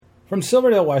From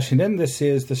Silverdale, Washington, this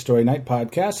is the Story Night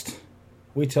Podcast.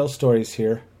 We tell stories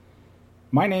here.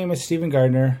 My name is Stephen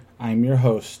Gardner. I'm your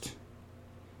host.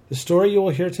 The story you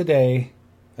will hear today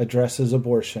addresses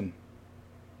abortion.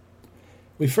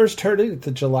 We first heard it at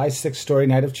the July 6th Story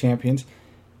Night of Champions.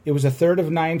 It was a third of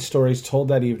 9 stories told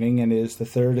that evening and is the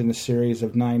third in the series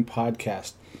of 9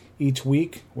 podcasts. Each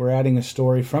week, we're adding a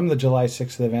story from the July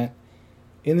 6th event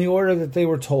in the order that they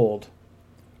were told.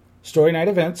 Story Night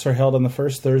events are held on the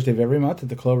first Thursday of every month at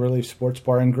the Cloverleaf Sports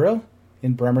Bar and Grill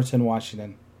in Bremerton,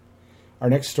 Washington. Our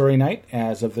next Story Night,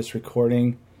 as of this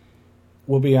recording,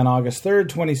 will be on August 3rd,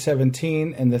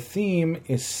 2017, and the theme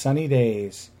is Sunny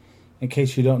Days. In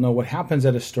case you don't know what happens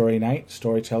at a Story Night,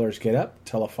 storytellers get up,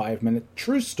 tell a 5-minute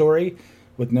true story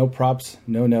with no props,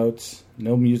 no notes,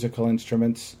 no musical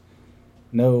instruments,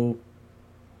 no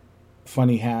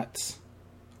funny hats,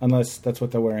 unless that's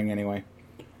what they're wearing anyway.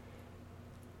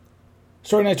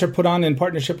 Story Nights are put on in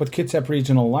partnership with Kitsap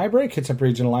Regional Library. Kitsap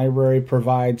Regional Library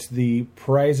provides the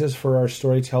prizes for our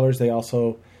storytellers. They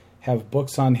also have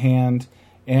books on hand,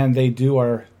 and they do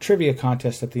our trivia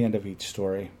contest at the end of each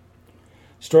story.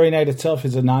 Story Night itself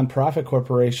is a nonprofit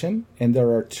corporation, and there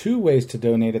are 2 ways to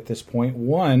donate at this point.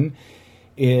 One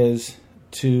is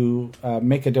to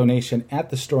make a donation at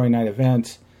the Story Night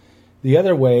event. The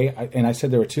other way, and I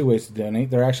said there were 2 ways to donate,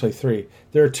 there are actually 3.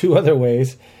 There are 2 other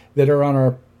ways that are on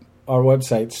our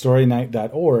website,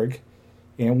 storynight.org,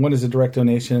 and one is a direct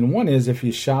donation, and one is if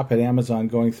you shop at Amazon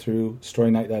going through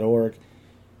storynight.org,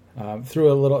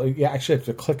 through a little, you actually have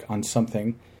to click on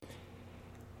something.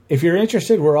 If you're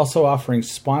interested, we're also offering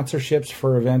sponsorships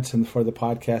for events and for the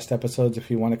podcast episodes.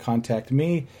 If you want to contact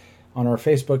me on our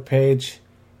Facebook page,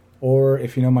 or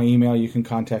if you know my email, you can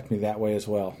contact me that way as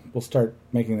well. We'll start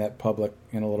making that public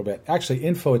in a little bit. Actually,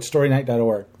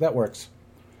 info@storynight.org. That works.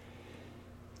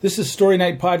 This is Story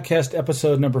Night Podcast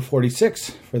episode number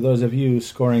 46, for those of you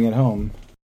scoring at home.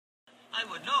 I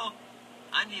would know.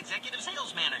 I'm the executive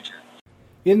sales manager.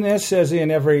 In this, as in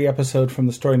every episode from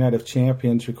the Story Night of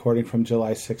Champions, recording from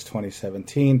July 6,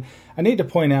 2017, I need to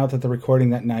point out that the recording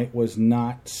that night was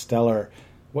not stellar.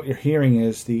 What you're hearing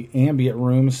is the ambient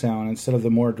room sound instead of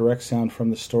the more direct sound from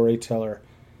the storyteller.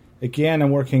 Again, I'm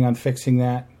working on fixing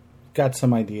that. Got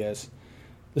some ideas.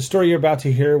 The story you're about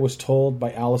to hear was told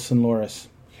by Alison.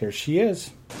 Here she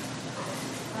is.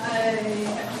 I have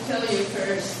to tell you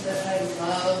first that I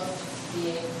love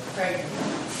being pregnant.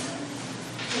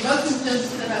 It wasn't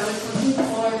just that I was looking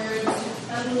forward to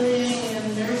cuddling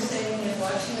and nursing and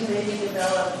watching the baby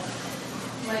develop.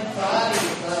 My body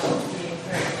loved being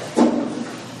pregnant.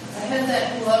 I had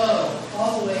that glow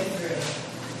all the way through.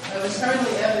 I was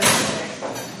hardly ever sick.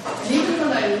 And even when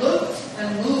I looked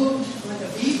and moved like a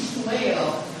beached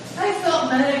whale, I felt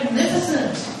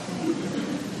magnificent.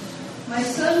 My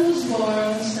son was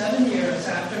born 7 years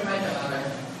after my daughter,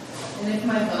 and if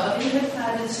my body had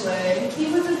had its way, he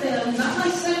would have been not my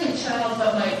second child,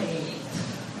 but my 8th.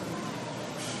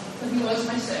 But he was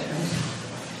my second.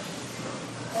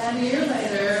 And a year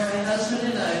later, my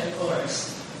husband and I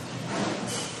divorced.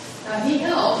 Now, he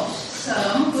helped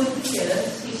some with the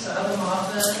kids. He saw them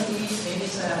often. He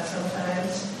babysat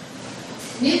sometimes.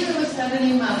 Neither of us had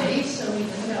any money, so we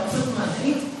didn't help with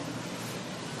money.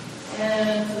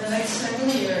 And for the next several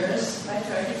years, I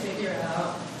tried to figure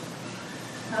out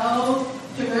how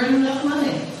to earn enough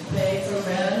money to pay for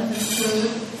rent and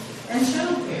food and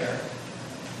childcare.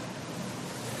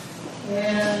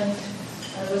 And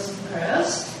I was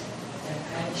depressed and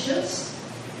anxious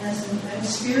and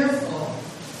sometimes fearful.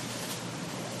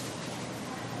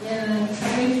 In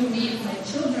trying to meet my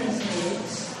children's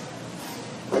needs,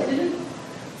 I didn't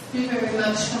do very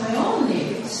much for my own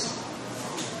needs.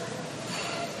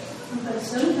 But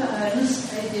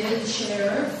sometimes I did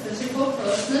share physical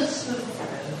closeness with a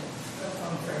friend for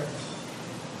comfort.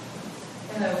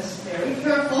 And I was very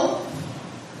careful.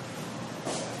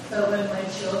 But when my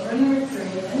children were 3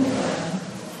 and 1,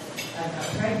 I got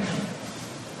pregnant.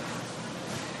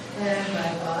 And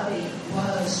my body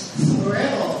was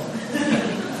thrilled.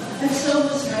 And so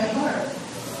was my heart.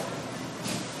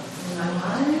 In my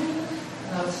mind,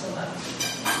 not so much.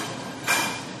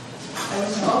 I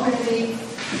was already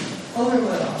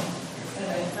overwhelmed, and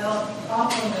I felt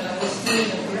often that I was doing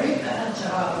a very bad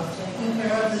job of taking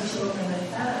care of the children I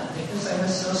had because I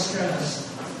was so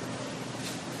stressed.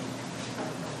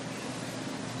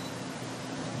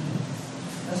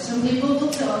 Now, some people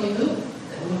will tell you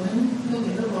that women who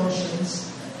give abortions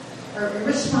are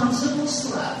irresponsible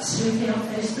sluts who can't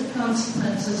face the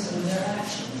consequences of their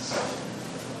actions.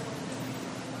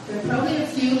 There are probably a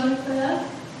few like that,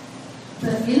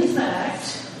 but in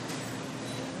fact,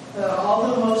 all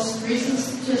the most recent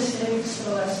statistics for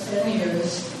the last 10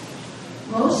 years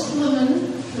Most women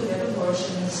who get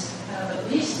abortions have at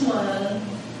least one,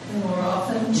 and more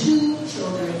often 2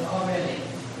 children already,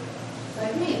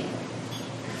 like me.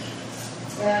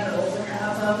 And over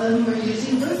half of them were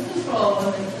using birth control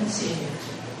when they conceived,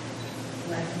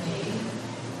 like me.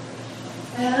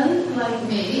 And like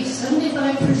me,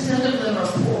 75% of them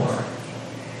are poor.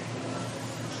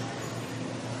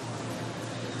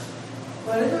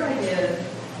 Whatever I did,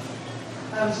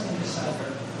 I was going to suffer.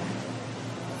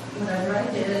 Whatever I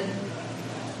did,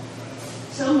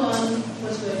 someone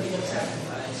was going to get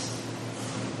sacrificed.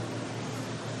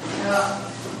 Now,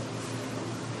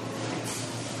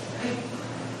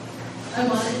 I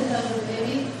wanted to have a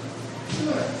baby,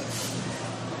 sure.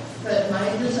 But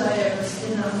my desires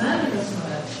did not matter as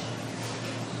much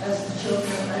as the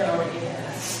children I already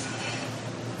had.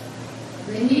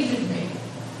 They needed me,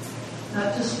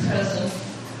 not just present,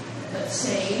 but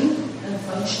sane and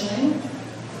functioning.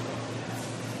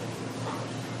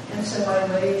 And so I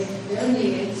weighed their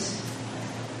needs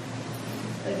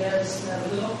against the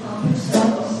little clump of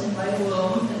cells in my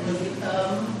womb that would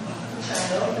become a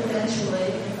child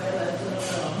eventually if I left it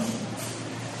alone.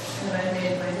 And I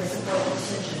made my difficult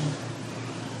decision.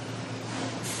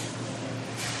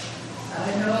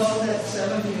 I know that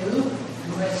some of you,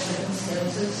 in my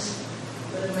circumstances,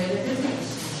 would have made a different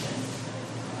decision.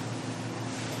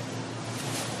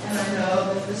 And I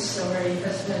know that this story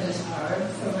has been as hard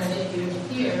for many of you to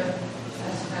hear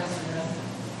as it has been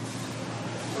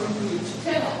for you to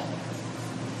tell.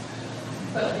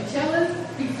 But I tell it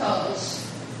because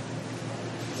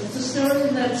it's a story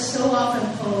that's so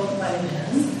often told by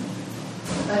men,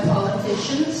 by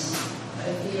politicians,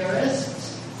 by theorists,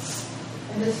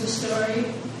 and it's a story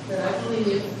that I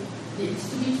believe needs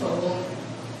to be told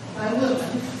by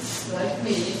women like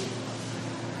me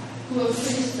who have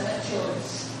faced that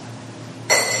choice.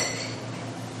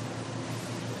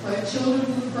 My children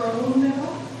are grown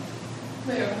now.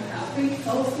 They are happy,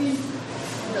 healthy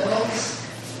adults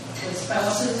with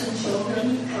spouses and children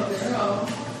of their own.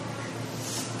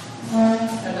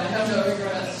 And I have no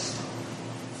regrets.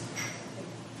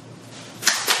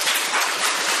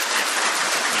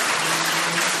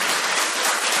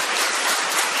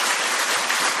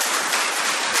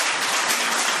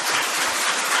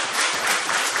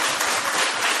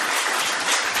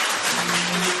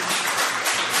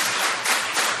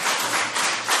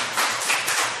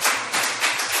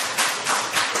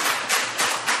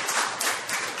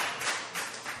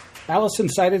 Alison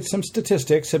cited some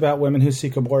statistics about women who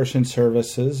seek abortion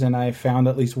services, and I found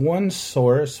at least one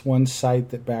source, one site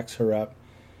that backs her up.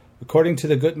 According to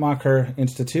the Guttmacher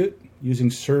Institute,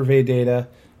 using survey data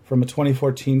from a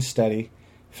 2014 study,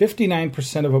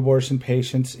 59% of abortion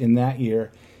patients in that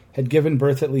year had given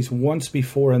birth at least once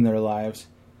before in their lives,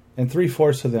 and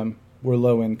 3/4 of them were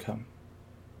low income.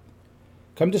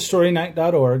 Come to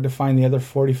storynight.org to find the other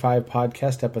 45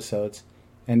 podcast episodes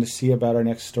and to see about our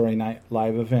next Story Night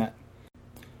live event.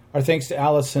 Our thanks to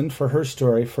Alison for her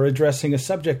story, for addressing a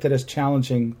subject that is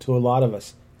challenging to a lot of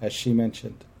us, as she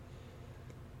mentioned.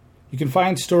 You can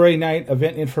find Story Night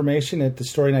event information at the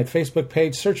Story Night Facebook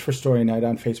page. Search for Story Night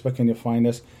on Facebook and you'll find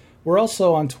us. We're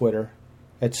also on Twitter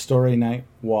at Story Night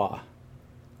WA.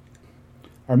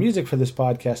 Our music for this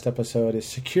podcast episode is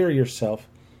Secure Yourself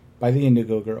by the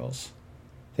Indigo Girls.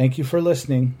 Thank you for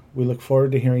listening. We look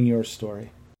forward to hearing your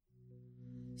story.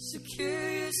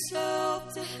 Secure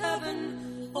yourself to heaven.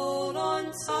 Hold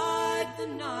on tight, the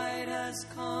night has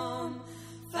come.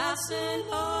 Fasten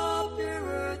up your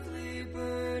earthly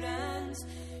burdens.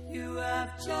 You have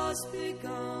just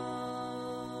begun.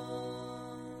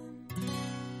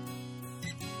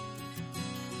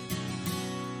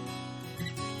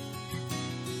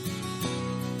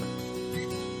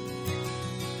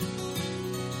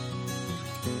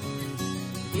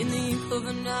 In the ink of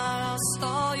the night, I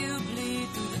saw you bleed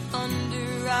through the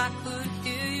thunder. I could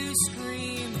hear you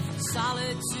scream.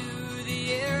 Solitude,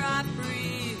 the air I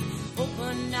breathe.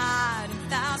 Open eyed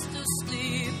and fast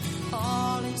asleep.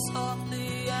 Falling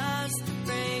softly as the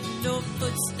rain. No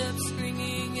footsteps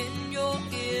ringing in your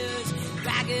ears.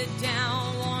 Drag it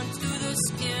down onto the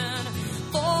skin.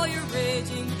 For you're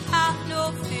raging, have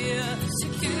no fear.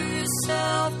 Secure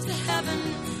yourself to heaven.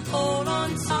 Hold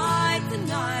on tight, the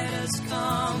night has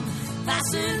come.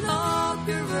 Fasten up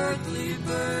your earthly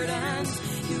burdens.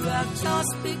 You have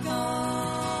just begun.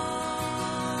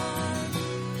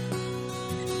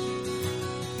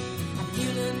 I'm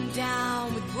kneeling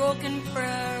down with broken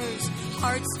prayers,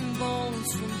 hearts and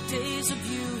bones from days of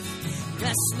youth.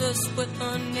 Restless with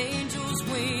an angel's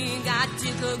wing, I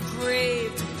dig a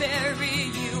grave to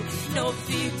bury you. No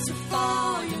feet to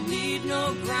fall, you need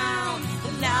no ground.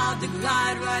 The allowed to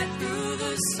glide right through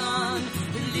the sun,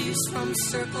 released from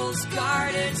circles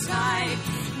guarded tight.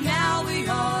 Now we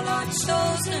all are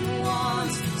chosen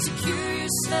ones. Secure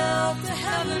yourself to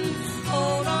heaven,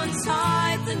 hold on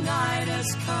tight, the night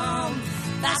has come.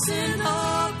 Fasten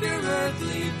up your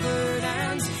earthly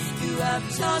burdens, you have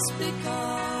just begun.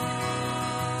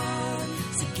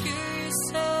 Secure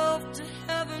yourself to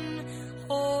heaven,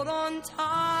 hold on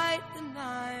tight, the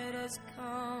night has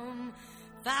come.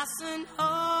 Fasten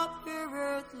up your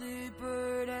earthly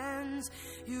burdens,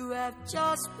 you have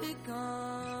just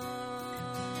begun.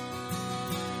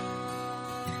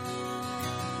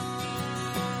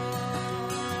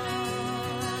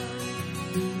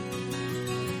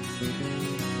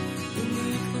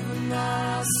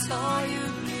 I saw you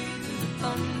bleed through the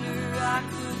thunder, I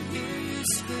could hear you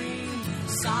scream.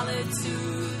 Solid to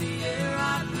the air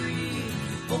I breathe,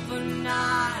 open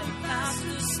eyed, fast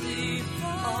asleep.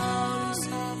 Falling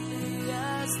softly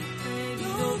as the rain,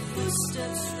 your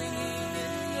footsteps ringing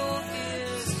in your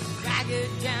ears. Drag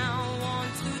it down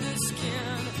onto the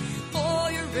skin, oh,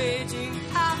 you're raging,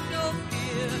 have no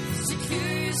fear.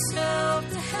 Secure yourself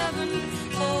to heaven,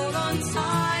 hold on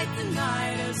tight, the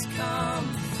night has come.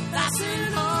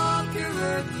 Fasten up your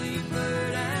earthly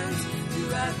burdens, you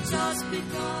have just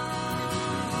begun.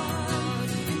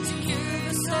 Secure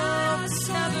yourself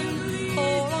to heaven,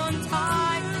 hold on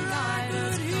tight, the night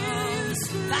has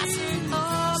come. Fasten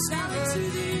up your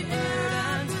earthly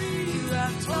burdens, you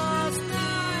have just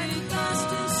begun.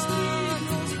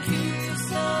 Secure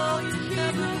yourself to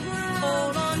heaven,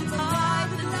 hold on tight,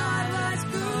 the night has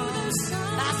come.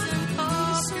 Fasten up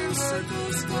your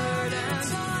earthly burdens,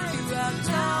 you have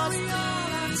just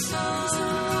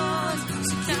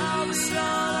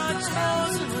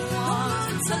chosen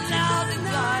ones, allow the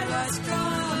light rise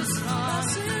from the sun,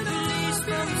 released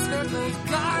from circles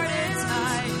guarded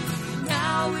tight.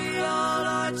 Now we all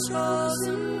are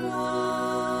chosen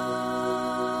ones.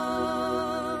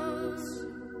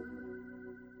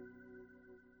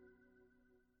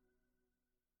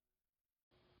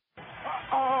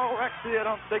 Oh, Rexy, I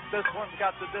don't think this one's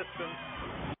got the distance.